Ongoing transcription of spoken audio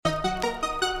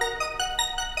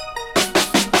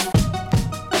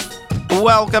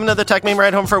Welcome to the Tech Meme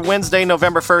Ride Home for Wednesday,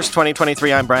 November 1st,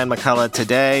 2023. I'm Brian McCullough.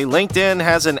 Today, LinkedIn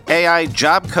has an AI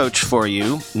job coach for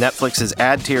you. Netflix's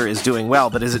ad tier is doing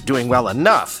well, but is it doing well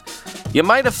enough? You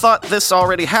might have thought this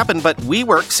already happened, but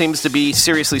WeWork seems to be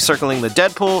seriously circling the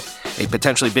Deadpool, a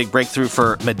potentially big breakthrough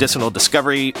for medicinal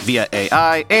discovery via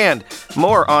AI, and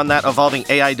more on that evolving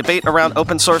AI debate around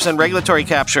open source and regulatory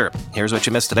capture. Here's what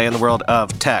you missed today in the world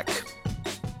of tech.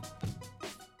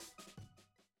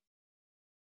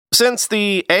 Since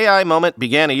the AI moment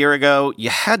began a year ago, you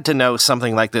had to know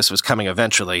something like this was coming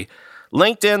eventually.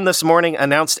 LinkedIn this morning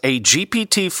announced a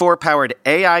GPT-4-powered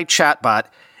AI chatbot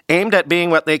aimed at being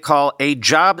what they call a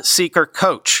job seeker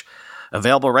coach,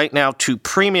 available right now to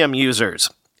premium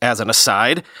users. As an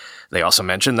aside, they also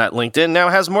mentioned that LinkedIn now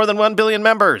has more than 1 billion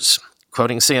members,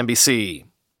 quoting CNBC.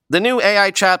 The new AI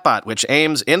chatbot, which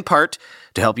aims in part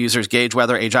to help users gauge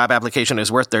whether a job application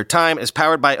is worth their time, is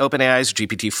powered by OpenAI's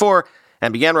GPT-4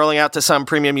 and began rolling out to some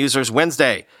premium users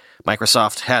Wednesday.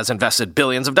 Microsoft has invested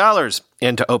billions of dollars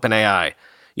into OpenAI.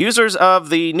 Users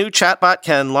of the new chatbot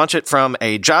can launch it from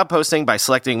a job posting by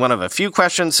selecting one of a few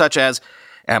questions such as,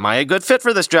 am I a good fit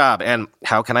for this job? And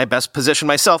how can I best position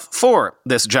myself for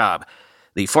this job?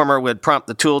 The former would prompt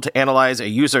the tool to analyze a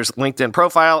user's LinkedIn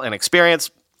profile and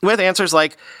experience with answers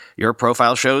like, your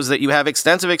profile shows that you have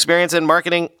extensive experience in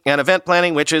marketing and event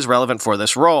planning, which is relevant for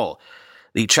this role.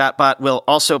 The chatbot will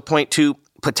also point to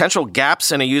potential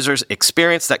gaps in a user's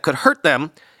experience that could hurt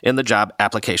them in the job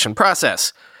application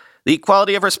process. The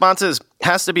quality of responses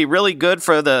has to be really good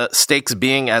for the stakes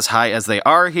being as high as they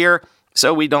are here,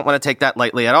 so we don't want to take that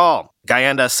lightly at all.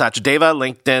 Gayanda Sachdeva,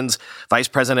 LinkedIn's vice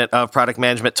president of product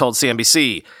management, told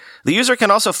CNBC. The user can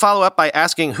also follow up by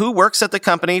asking who works at the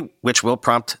company, which will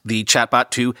prompt the chatbot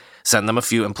to send them a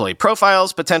few employee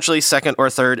profiles, potentially second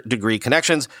or third degree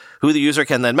connections, who the user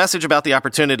can then message about the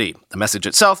opportunity. The message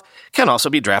itself can also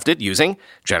be drafted using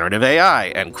generative AI,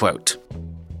 end quote.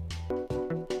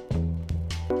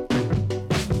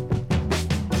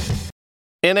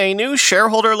 In a new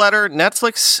shareholder letter,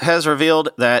 Netflix has revealed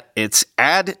that its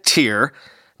ad tier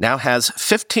now has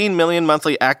 15 million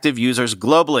monthly active users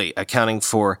globally, accounting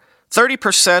for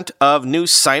 30% of new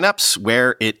signups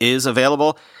where it is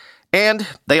available. And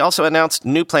they also announced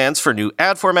new plans for new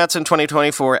ad formats in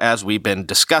 2024, as we've been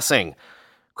discussing.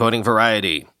 Quoting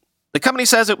Variety, the company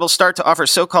says it will start to offer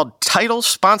so-called title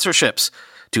sponsorships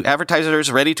to advertisers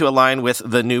ready to align with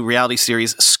the new reality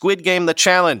series Squid Game: The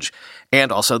Challenge, and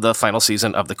also the final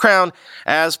season of The Crown,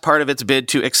 as part of its bid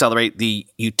to accelerate the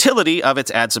utility of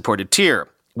its ad-supported tier.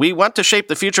 We want to shape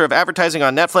the future of advertising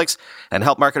on Netflix and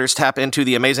help marketers tap into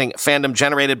the amazing fandom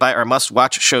generated by our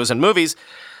must-watch shows and movies,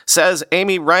 says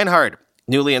Amy Reinhard,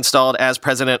 newly installed as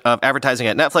president of advertising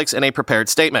at Netflix, in a prepared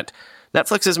statement.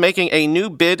 Netflix is making a new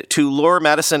bid to lure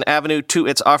Madison Avenue to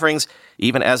its offerings,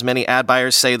 even as many ad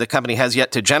buyers say the company has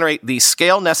yet to generate the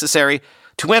scale necessary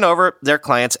to win over their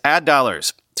clients' ad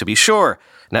dollars. To be sure,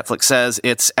 Netflix says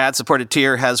its ad-supported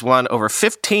tier has won over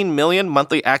 15 million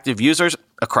monthly active users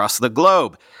across the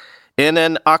globe. In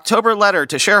an October letter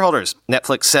to shareholders,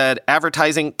 Netflix said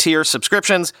advertising tier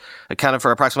subscriptions accounted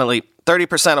for approximately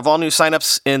 30% of all new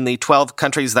signups in the 12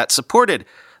 countries that supported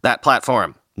that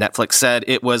platform. Netflix said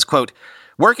it was, quote,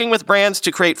 working with brands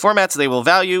to create formats they will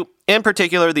value, in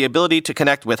particular the ability to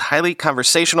connect with highly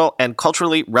conversational and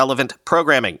culturally relevant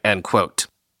programming, end quote.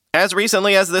 As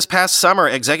recently as this past summer,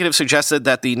 executives suggested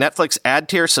that the Netflix ad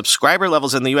tier subscriber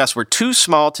levels in the U.S. were too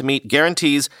small to meet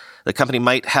guarantees the company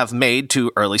might have made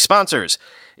to early sponsors.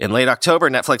 In late October,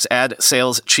 Netflix ad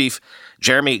sales chief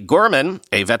Jeremy Gorman,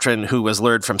 a veteran who was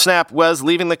lured from Snap, was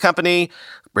leaving the company,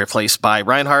 replaced by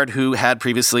Reinhard, who had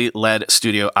previously led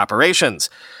studio operations.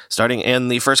 Starting in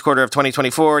the first quarter of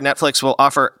 2024, Netflix will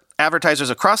offer advertisers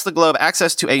across the globe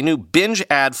access to a new binge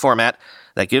ad format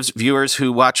that gives viewers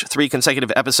who watch 3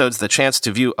 consecutive episodes the chance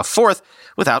to view a 4th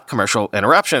without commercial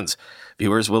interruptions.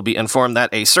 Viewers will be informed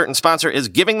that a certain sponsor is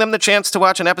giving them the chance to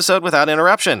watch an episode without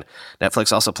interruption.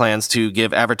 Netflix also plans to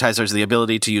give advertisers the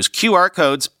ability to use QR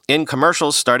codes in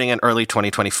commercials starting in early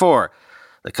 2024.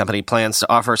 The company plans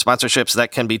to offer sponsorships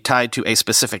that can be tied to a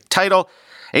specific title,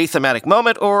 a thematic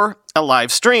moment, or a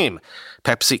live stream.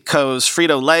 PepsiCo's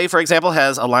Frito-Lay, for example,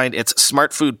 has aligned its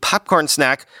Smart Food popcorn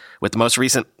snack with the most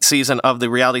recent season of the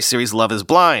reality series Love is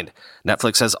Blind.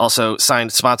 Netflix has also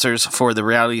signed sponsors for the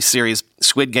reality series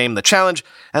Squid Game: The Challenge,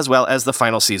 as well as the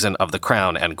final season of The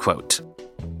Crown, end quote.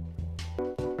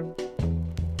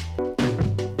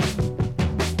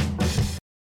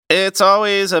 It's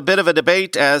always a bit of a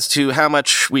debate as to how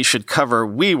much we should cover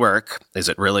WeWork. Is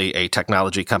it really a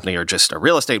technology company or just a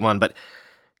real estate one? But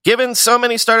Given so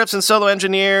many startups and solo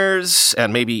engineers,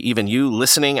 and maybe even you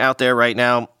listening out there right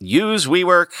now, use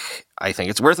WeWork, I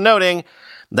think it's worth noting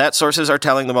that sources are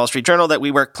telling the Wall Street Journal that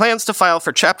WeWork plans to file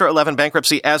for Chapter 11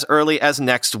 bankruptcy as early as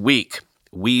next week.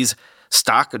 We's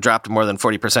stock dropped more than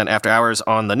 40% after hours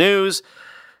on the news.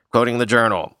 Quoting the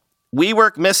Journal,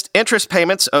 WeWork missed interest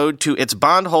payments owed to its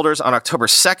bondholders on October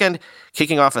 2nd,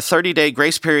 kicking off a 30-day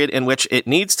grace period in which it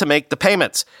needs to make the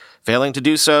payments. Failing to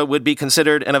do so would be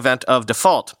considered an event of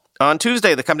default. On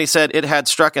Tuesday, the company said it had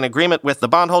struck an agreement with the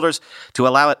bondholders to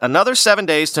allow it another 7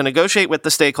 days to negotiate with the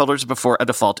stakeholders before a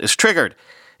default is triggered.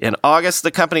 In August,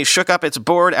 the company shook up its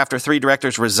board after 3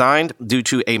 directors resigned due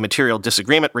to a material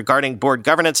disagreement regarding board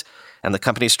governance and the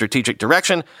company's strategic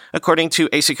direction, according to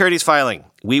a securities filing.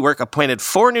 WeWork appointed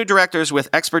 4 new directors with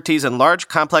expertise in large,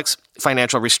 complex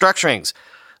financial restructurings.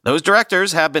 Those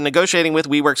directors have been negotiating with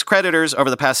WeWork's creditors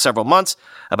over the past several months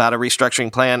about a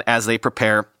restructuring plan as they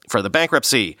prepare for the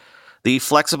bankruptcy. The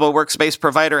flexible workspace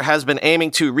provider has been aiming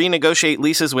to renegotiate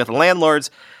leases with landlords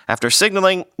after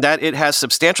signaling that it has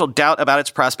substantial doubt about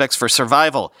its prospects for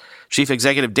survival. Chief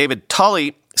Executive David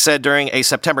Tolley said during a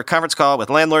September conference call with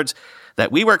landlords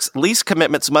that WeWork's lease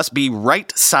commitments must be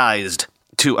right-sized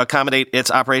to accommodate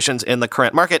its operations in the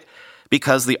current market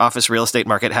because the office real estate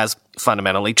market has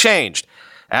fundamentally changed.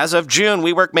 As of June,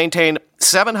 WeWork maintained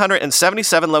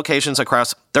 777 locations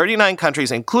across 39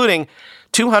 countries, including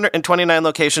 229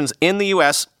 locations in the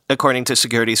U.S., according to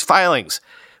securities filings.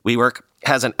 WeWork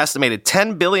has an estimated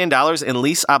 $10 billion in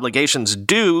lease obligations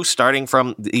due starting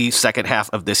from the second half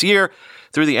of this year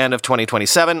through the end of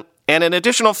 2027, and an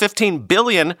additional $15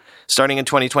 billion starting in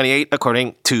 2028,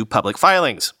 according to public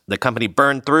filings. The company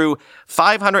burned through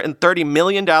 $530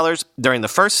 million during the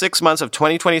first 6 months of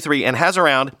 2023 and has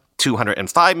around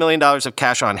 $205 million of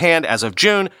cash on hand as of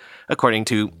June, according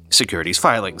to securities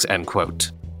filings, end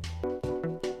quote.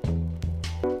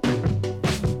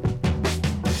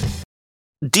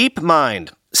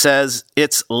 DeepMind says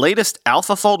its latest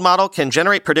AlphaFold model can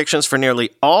generate predictions for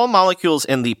nearly all molecules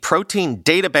in the protein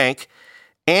data bank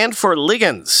and for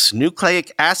ligands,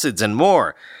 nucleic acids, and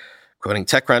more, quoting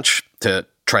TechCrunch to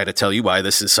try to tell you why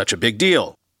this is such a big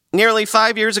deal. Nearly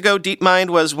 5 years ago, DeepMind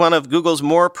was one of Google's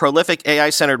more prolific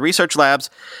AI-centered research labs,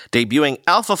 debuting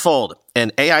AlphaFold,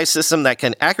 an AI system that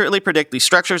can accurately predict the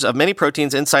structures of many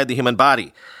proteins inside the human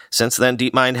body. Since then,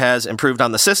 DeepMind has improved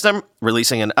on the system,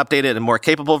 releasing an updated and more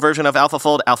capable version of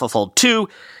AlphaFold, AlphaFold 2,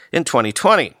 in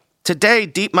 2020. Today,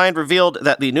 DeepMind revealed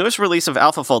that the newest release of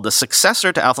AlphaFold, the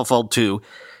successor to AlphaFold 2,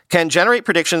 can generate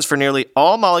predictions for nearly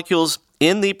all molecules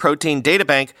in the Protein Data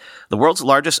Bank, the world's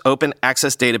largest open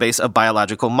access database of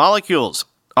biological molecules.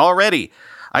 Already,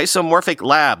 Isomorphic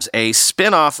Labs, a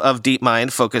spin-off of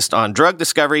DeepMind focused on drug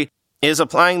discovery, is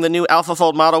applying the new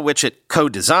AlphaFold model, which it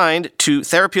co-designed, to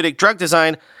therapeutic drug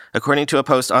design, according to a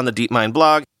post on the DeepMind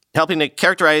blog, helping to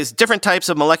characterize different types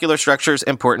of molecular structures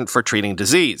important for treating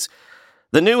disease.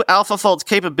 The new AlphaFold's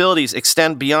capabilities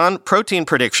extend beyond protein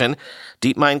prediction.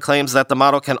 DeepMind claims that the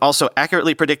model can also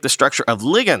accurately predict the structure of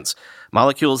ligands,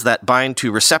 molecules that bind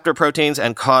to receptor proteins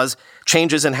and cause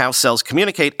changes in how cells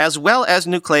communicate, as well as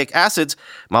nucleic acids,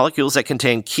 molecules that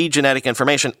contain key genetic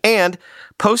information, and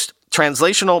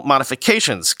post-translational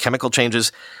modifications, chemical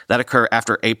changes that occur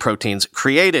after a protein's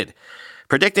created.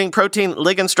 Predicting protein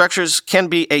ligand structures can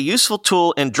be a useful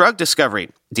tool in drug discovery,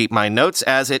 DeepMind notes,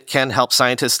 as it can help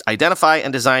scientists identify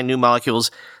and design new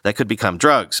molecules that could become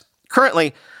drugs.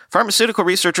 Currently, pharmaceutical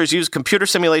researchers use computer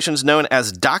simulations known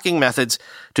as docking methods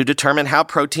to determine how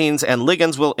proteins and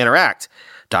ligands will interact.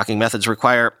 Docking methods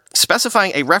require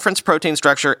specifying a reference protein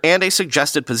structure and a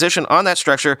suggested position on that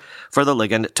structure for the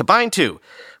ligand to bind to.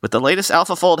 With the latest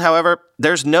AlphaFold, however,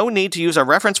 there's no need to use a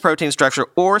reference protein structure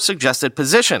or suggested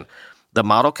position. The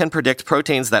model can predict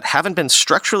proteins that haven't been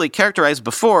structurally characterized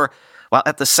before, while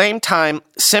at the same time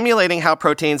simulating how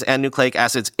proteins and nucleic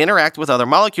acids interact with other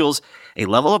molecules, a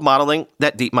level of modeling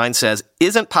that DeepMind says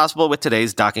isn't possible with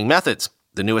today's docking methods.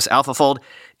 The newest AlphaFold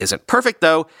isn't perfect,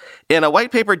 though. In a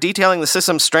white paper detailing the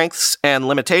system's strengths and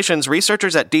limitations,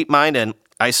 researchers at DeepMind and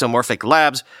Isomorphic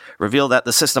Labs reveal that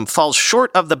the system falls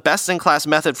short of the best-in-class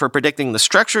method for predicting the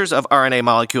structures of RNA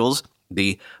molecules,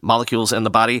 the molecules in the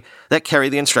body that carry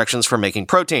the instructions for making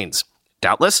proteins.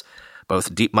 Doubtless,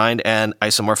 both DeepMind and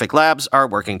Isomorphic Labs are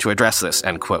working to address this,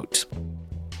 end quote.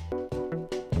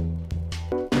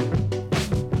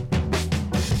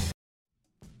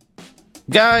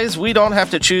 Guys, we don't have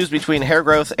to choose between hair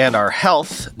growth and our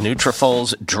health.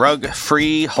 Nutrafol's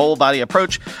drug-free, whole-body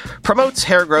approach promotes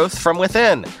hair growth from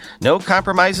within. No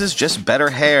compromises, just better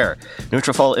hair.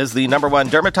 Nutrafol is the #1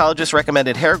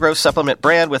 dermatologist-recommended hair growth supplement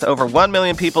brand with over 1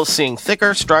 million people seeing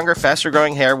thicker, stronger,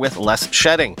 faster-growing hair with less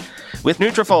shedding. With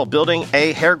Nutrafol, building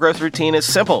a hair growth routine is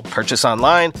simple. Purchase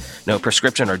online, no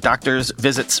prescription or doctor's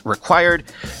visits required.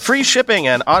 Free shipping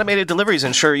and automated deliveries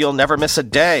ensure you'll never miss a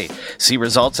day. See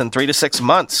results in 3 to 6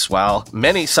 months. While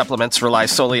many supplements rely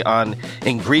solely on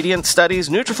ingredient studies,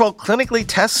 Nutrafol clinically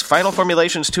tests final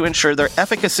formulations to ensure their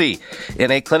efficacy.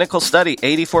 In a clinical study,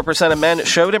 84% of men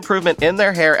showed improvement in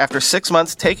their hair after 6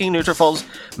 months taking Nutrafol's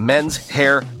men's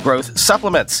hair growth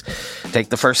supplements. Take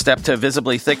the first step to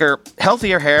visibly thicker,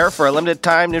 healthier hair. For a limited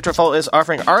time, Nutrafol is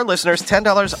offering our listeners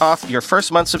 $10 off your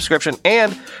first month subscription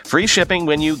and free shipping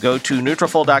when you go to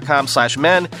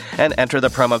Nutrafol.com/men and enter the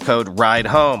promo code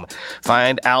RIDEHOME.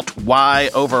 Find out why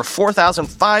over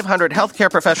 4,500 healthcare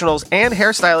professionals and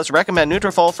hairstylists recommend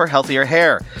Nutrafol for healthier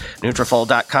hair.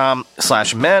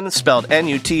 Nutrafol.com/men, spelled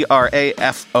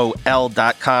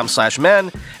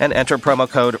Nutrafol.com/men, and enter promo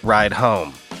code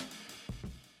RIDEHOME.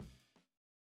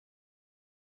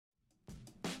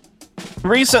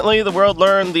 Recently, the world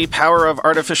learned the power of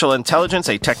artificial intelligence,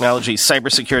 a technology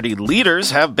cybersecurity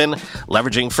leaders have been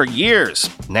leveraging for years.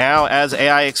 Now, as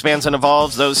AI expands and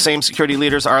evolves, those same security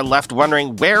leaders are left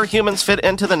wondering where humans fit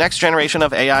into the next generation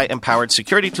of AI-empowered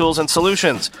security tools and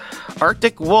solutions.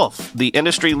 Arctic Wolf, the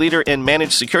industry leader in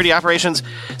managed security operations,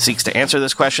 seeks to answer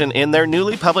this question in their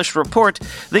newly published report,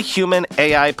 The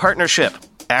Human-AI Partnership.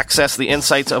 Access the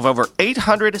insights of over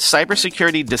 800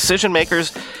 cybersecurity decision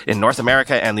makers in North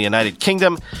America and the United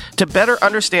Kingdom to better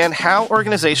understand how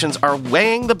organizations are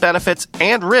weighing the benefits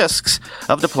and risks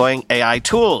of deploying AI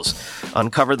tools.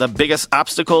 Uncover the biggest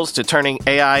obstacles to turning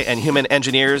AI and human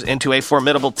engineers into a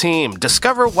formidable team.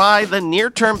 Discover why the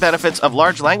near-term benefits of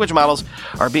large language models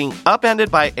are being upended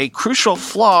by a crucial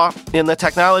flaw in the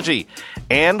technology.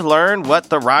 And learn what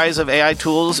the rise of AI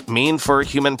tools mean for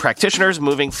human practitioners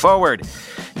moving forward.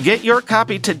 Get your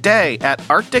copy today at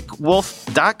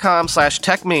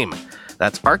arcticwolf.com/techmeme.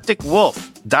 That's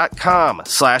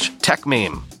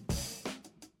arcticwolf.com/techmeme.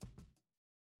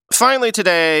 Finally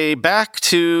today, back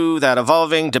to that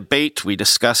evolving debate we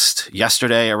discussed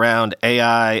yesterday around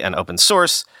AI and open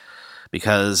source,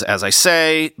 because, as I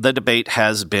say, the debate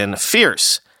has been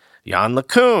fierce. Jan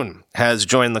LeCun has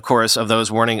joined the chorus of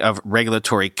those warning of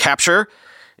regulatory capture,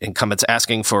 incumbents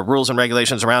asking for rules and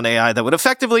regulations around AI that would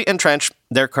effectively entrench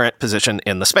their current position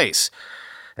in the space.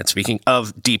 And speaking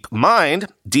of DeepMind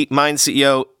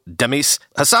CEO Demis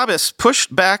Hassabis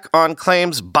pushed back on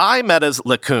claims by Meta's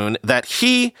LeCun that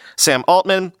he, Sam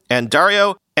Altman, and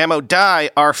Dario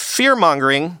Amodei are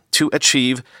fear-mongering to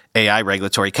achieve AI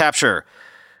regulatory capture.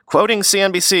 Quoting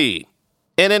CNBC,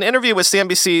 in an interview with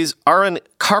CNBC's Arun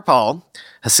Karpal,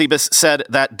 Hassabis said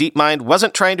that DeepMind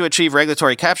wasn't trying to achieve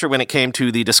regulatory capture when it came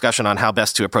to the discussion on how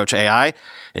best to approach AI.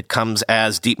 It comes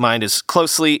as DeepMind is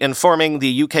closely informing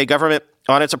the UK government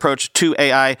on its approach to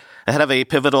AI ahead of a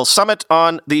pivotal summit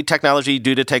on the technology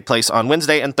due to take place on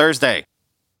Wednesday and Thursday.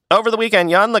 Over the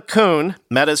weekend, Jan LeCun,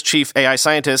 Meta's chief AI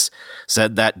scientist,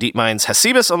 said that DeepMind's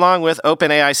Hassabis, along with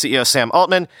OpenAI CEO Sam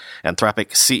Altman,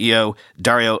 Anthropic CEO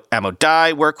Dario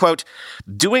Amodei, were, quote,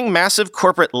 doing massive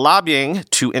corporate lobbying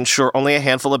to ensure only a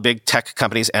handful of big tech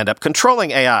companies end up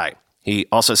controlling AI. He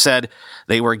also said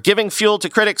they were giving fuel to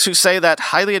critics who say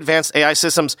that highly advanced AI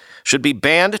systems should be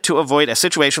banned to avoid a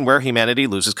situation where humanity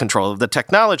loses control of the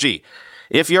technology.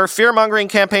 If your fear-mongering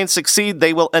campaigns succeed,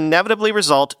 they will inevitably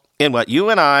result in what you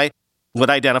and I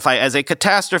would identify as a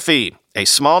catastrophe. A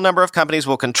small number of companies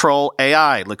will control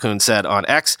AI, LeCun said on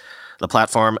X, the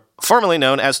platform formerly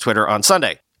known as Twitter, on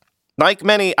Sunday. Like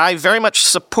many, I very much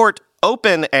support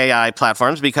open AI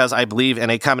platforms because I believe in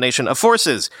a combination of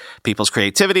forces: people's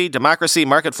creativity, democracy,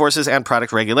 market forces, and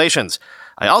product regulations.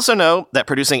 I also know that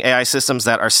producing AI systems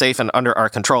that are safe and under our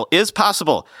control is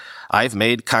possible. I've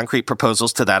made concrete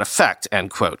proposals to that effect, end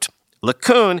quote.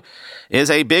 LeCun is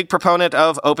a big proponent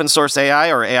of open source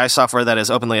AI, or AI software that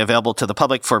is openly available to the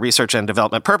public for research and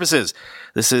development purposes.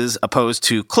 This is opposed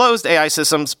to closed AI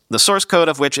systems, the source code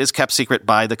of which is kept secret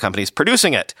by the companies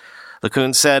producing it.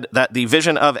 LeCun said that the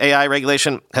vision of AI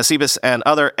regulation Hassabis and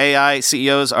other AI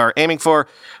CEOs are aiming for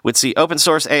would see open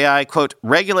source AI, quote,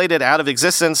 regulated out of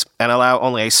existence and allow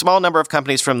only a small number of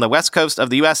companies from the west coast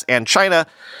of the US and China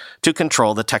to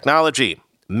control the technology.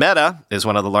 Meta is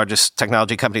one of the largest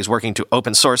technology companies working to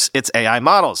open source its AI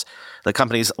models. The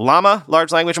company's Llama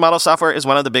large language model software is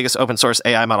one of the biggest open source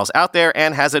AI models out there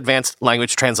and has advanced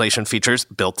language translation features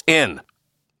built in.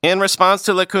 In response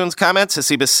to LeCun's comments,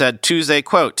 Hassabis said Tuesday,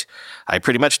 quote, I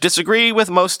pretty much disagree with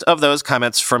most of those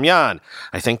comments from Jan.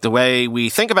 I think the way we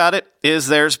think about it is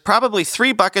there's probably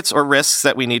 3 buckets or risks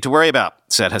that we need to worry about,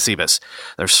 said Hassabis.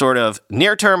 There's sort of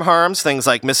near-term harms, things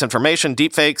like misinformation,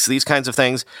 deepfakes, these kinds of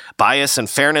things, bias and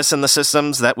fairness in the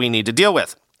systems that we need to deal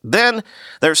with. Then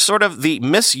there's sort of the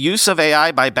misuse of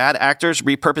AI by bad actors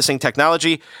repurposing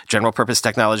technology, general purpose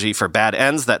technology for bad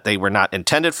ends that they were not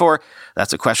intended for.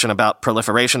 That's a question about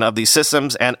proliferation of these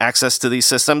systems and access to these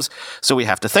systems. So we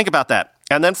have to think about that.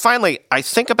 And then finally, I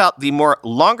think about the more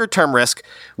longer-term risk,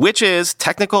 which is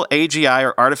technical AGI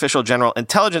or artificial general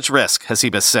intelligence risk,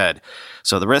 Hesebus said.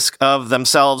 So the risk of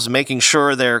themselves making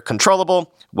sure they're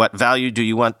controllable. What value do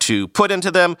you want to put into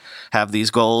them? Have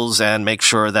these goals and make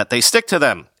sure that they stick to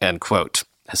them, end quote.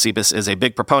 Hesebus is a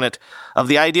big proponent of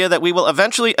the idea that we will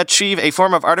eventually achieve a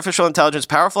form of artificial intelligence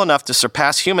powerful enough to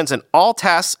surpass humans in all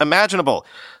tasks imaginable,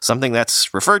 something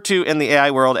that's referred to in the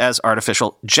AI world as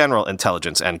artificial general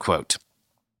intelligence, end quote.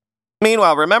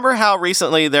 Meanwhile, remember how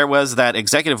recently there was that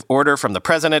executive order from the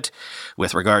president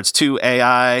with regards to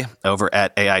AI over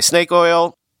at AI Snake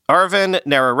Oil? Arvind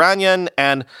Narayanan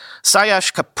and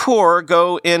Sayash Kapoor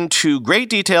go into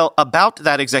great detail about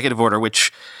that executive order,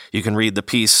 which you can read the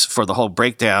piece for the whole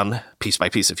breakdown, piece by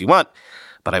piece if you want.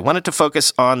 But I wanted to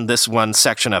focus on this one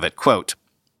section of it. Quote,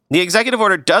 the executive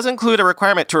order does include a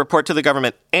requirement to report to the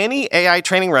government any AI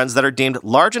training runs that are deemed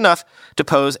large enough to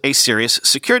pose a serious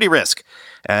security risk.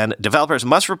 And developers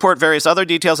must report various other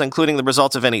details, including the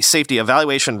results of any safety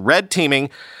evaluation red teaming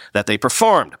that they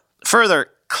performed. Further,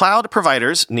 cloud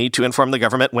providers need to inform the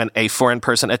government when a foreign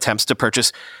person attempts to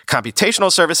purchase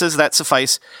computational services that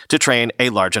suffice to train a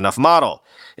large enough model.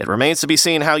 It remains to be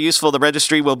seen how useful the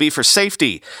registry will be for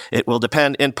safety. It will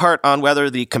depend in part on whether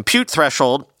the compute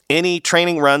threshold, any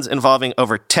training runs involving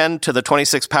over 10 to the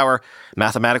 26 power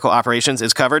mathematical operations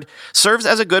is covered, serves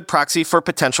as a good proxy for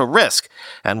potential risk,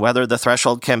 and whether the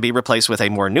threshold can be replaced with a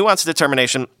more nuanced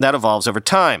determination that evolves over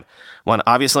time. One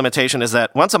obvious limitation is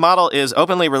that once a model is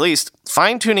openly released,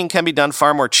 fine-tuning can be done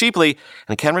far more cheaply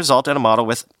and can result in a model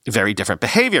with very different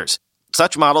behaviors.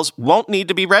 Such models won't need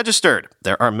to be registered.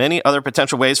 There are many other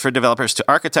potential ways for developers to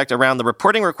architect around the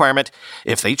reporting requirement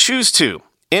if they choose to.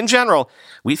 In general,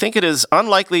 we think it is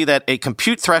unlikely that a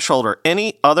compute threshold or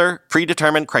any other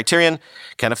predetermined criterion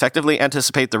can effectively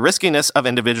anticipate the riskiness of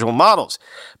individual models.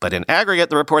 But in aggregate,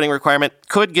 the reporting requirement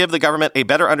could give the government a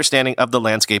better understanding of the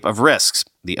landscape of risks.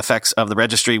 The effects of the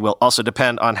registry will also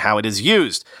depend on how it is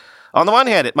used. On the one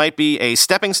hand, it might be a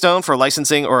stepping stone for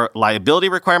licensing or liability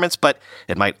requirements, but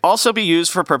it might also be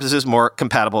used for purposes more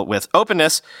compatible with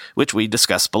openness, which we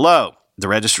discuss below. The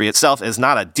registry itself is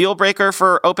not a deal breaker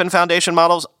for open foundation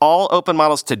models. All open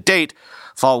models to date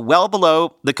fall well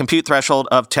below the compute threshold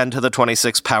of 10 to the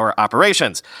 26 power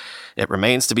operations. It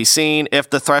remains to be seen if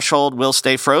the threshold will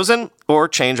stay frozen or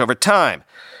change over time.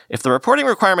 If the reporting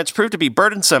requirements prove to be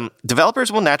burdensome,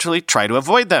 developers will naturally try to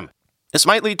avoid them. This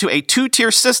might lead to a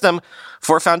two-tier system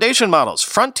for foundation models,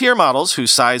 frontier models whose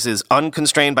size is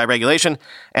unconstrained by regulation,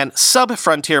 and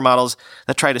sub-frontier models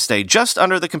that try to stay just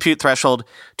under the compute threshold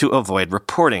to avoid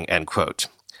reporting, end quote.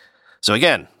 So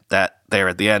again, that there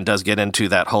at the end does get into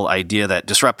that whole idea that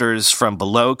disruptors from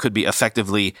below could be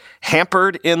effectively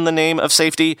hampered in the name of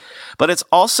safety, but it's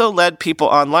also led people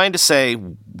online to say,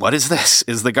 what is this?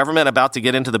 Is the government about to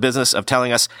get into the business of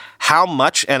telling us how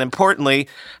much and importantly,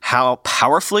 how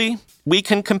powerfully we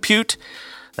can compute?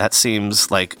 That seems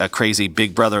like a crazy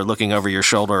big brother looking over your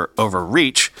shoulder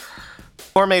overreach,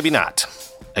 or maybe not.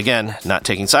 Again, not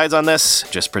taking sides on this,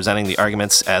 just presenting the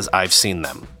arguments as I've seen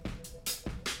them.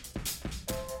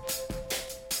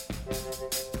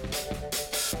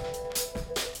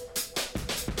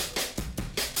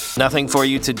 Nothing for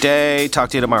you today. Talk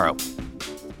to you tomorrow.